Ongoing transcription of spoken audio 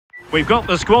We've got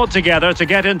the squad together to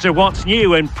get into what's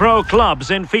new in pro clubs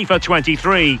in FIFA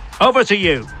 23. Over to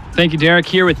you. Thank you, Derek.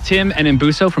 Here with Tim and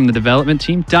Mbuso from the development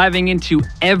team, diving into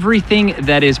everything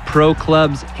that is pro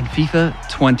clubs in FIFA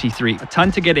 23. A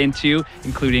ton to get into,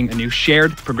 including a new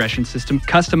shared progression system,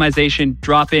 customization,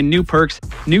 drop-in, new perks,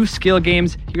 new skill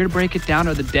games. Here to break it down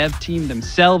are the dev team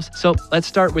themselves. So let's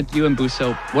start with you,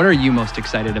 Mbuso. What are you most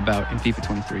excited about in FIFA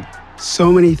 23?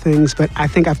 So many things, but I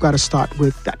think I've got to start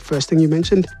with that first thing you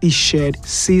mentioned, the shared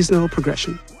seasonal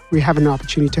progression. We have an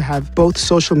opportunity to have both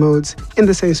social modes in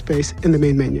the same space in the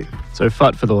main menu. So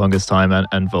FUT for the longest time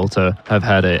and Volta have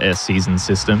had a season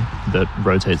system that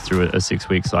rotates through a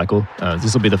 6-week cycle.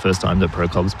 This will be the first time that Pro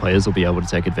Clubs players will be able to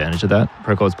take advantage of that.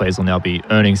 Pro Clubs players will now be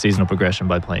earning seasonal progression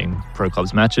by playing Pro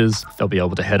Clubs matches. They'll be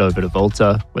able to head over to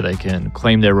Volta where they can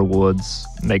claim their rewards,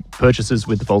 make purchases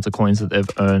with the Volta coins that they've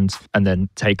earned, and then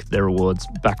take their rewards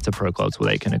back to Pro Clubs where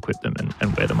they can equip them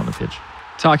and wear them on the pitch.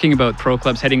 Talking about pro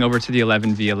clubs heading over to the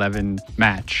 11v11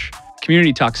 match,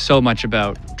 community talks so much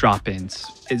about drop-ins.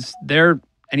 Is there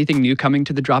anything new coming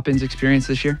to the drop-ins experience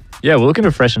this year? Yeah, we're looking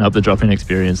to freshen up the drop-in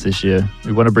experience this year.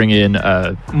 We want to bring in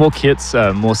more kits,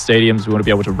 more stadiums. We want to be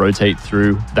able to rotate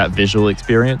through that visual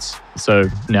experience. So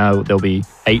now there'll be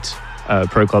 8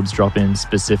 Pro Clubs drop-in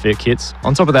specific kits.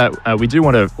 On top of that, we do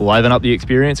want to liven up the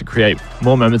experience and create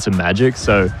more moments of magic.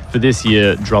 So for this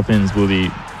year, drop-ins will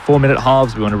be 4-minute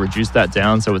halves. We want to reduce that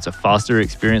down so it's a faster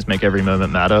experience, make every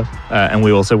moment matter. And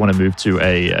we also want to move to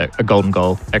a golden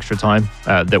goal extra time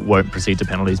that won't proceed to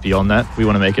penalties beyond that. We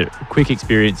want to make it a quick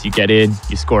experience. You get in,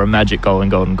 you score a magic goal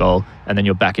and golden goal, and then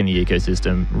you're back in the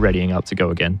ecosystem, readying up to go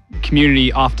again.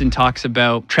 Community often talks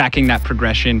about tracking that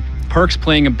progression, perks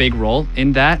playing a big role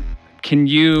in that. Can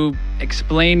you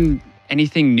explain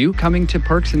anything new coming to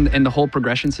perks and the whole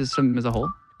progression system as a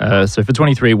whole? So for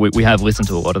 23, we have listened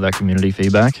to a lot of that community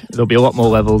feedback. There'll be a lot more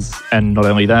levels, and not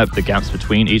only that, the gaps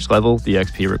between each level, the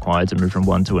XP required to move from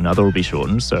one to another will be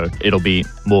shortened, so it'll be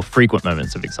more frequent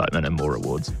moments of excitement and more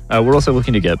rewards. We're also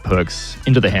looking to get perks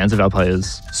into the hands of our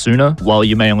players sooner. While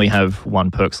you may only have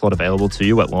one perk slot available to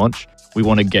you at launch, we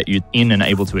want to get you in and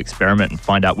able to experiment and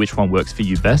find out which one works for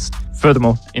you best.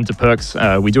 Furthermore, into perks,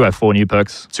 we do have 4 new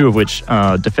perks, 2 of which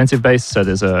are defensive based. So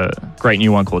there's a great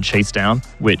new one called Chase Down,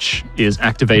 which is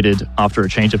activated after a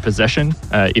change of possession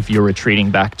if you're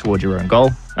retreating back toward your own goal,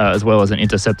 as well as an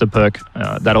interceptor perk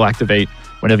that'll activate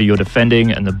whenever you're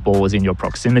defending and the ball is in your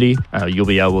proximity. You'll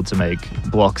be able to make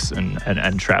blocks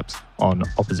and traps on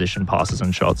opposition passes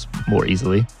and shots more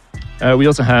easily. We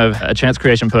also have a chance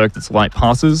creation perk that's light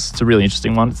passes. It's a really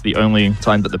interesting one. It's the only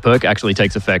time that the perk actually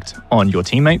takes effect on your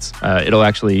teammates. It'll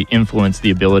actually influence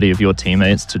the ability of your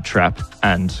teammates to trap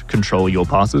and control your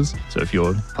passes. So if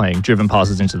you're playing driven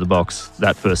passes into the box,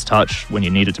 that first touch, when you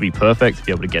need it to be perfect, to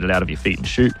be able to get it out of your feet and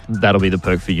shoot, that'll be the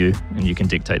perk for you, and you can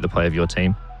dictate the play of your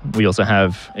team. We also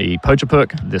have a poacher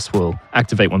perk. This will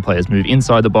activate when players move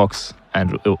inside the box,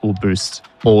 and it will boost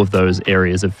all of those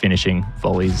areas of finishing,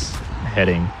 volleys,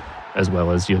 heading, as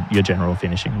well as your general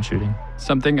finishing and shooting.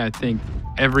 Something I think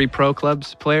every Pro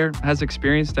Clubs player has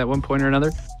experienced at one point or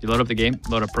another. You load up the game,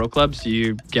 load up Pro Clubs,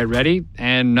 you get ready,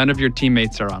 and none of your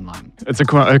teammates are online. It's a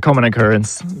common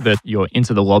occurrence that you're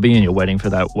into the lobby and you're waiting for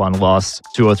that one last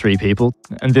 2 or 3 people.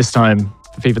 And this time,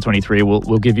 for FIFA 23,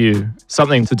 we'll give you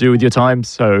something to do with your time.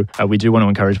 So we do want to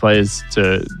encourage players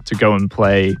to go and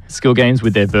play skill games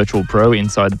with their virtual pro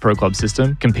inside the Pro Club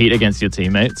system, compete against your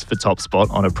teammates for top spot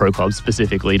on a Pro Club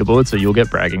specific leaderboard, so you'll get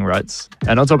bragging rights.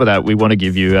 And on top of that, we want to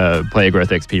give you a player growth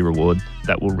XP reward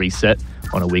that will reset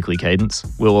on a weekly cadence.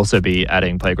 We'll also be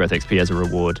adding player growth XP as a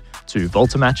reward to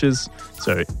Volta matches,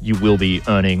 so you will be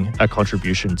earning a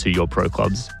contribution to your Pro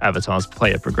Club's avatar's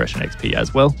player progression XP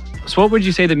as well. So what would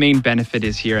you say the main benefit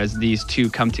is here as these two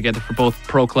come together for both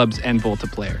Pro Clubs and Volta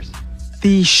players?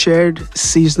 The shared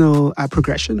seasonal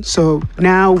progression. So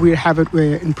now we have it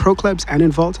where in Pro Clubs and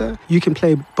in Volta, you can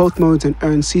play both modes and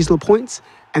earn seasonal points.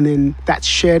 And then that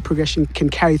shared progression can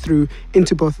carry through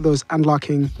into both of those,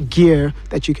 unlocking gear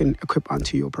that you can equip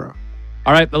onto your pro.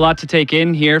 All right, a lot to take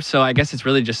in here, so I guess it's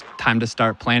really just time to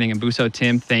start planning. And Mbuso,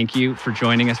 Tim, thank you for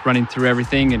joining us, running through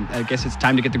everything. And I guess it's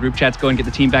time to get the group chats going, get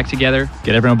the team back together.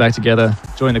 Get everyone back together,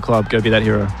 join the club, go be that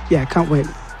hero. Yeah, can't wait.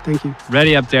 Thank you.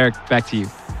 Ready up, Derek. Back to you.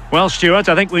 Well, Stuart,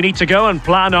 I think we need to go and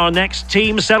plan our next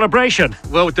team celebration.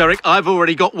 Well, Derek, I've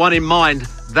already got one in mind.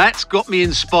 That's got me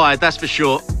inspired, that's for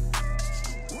sure.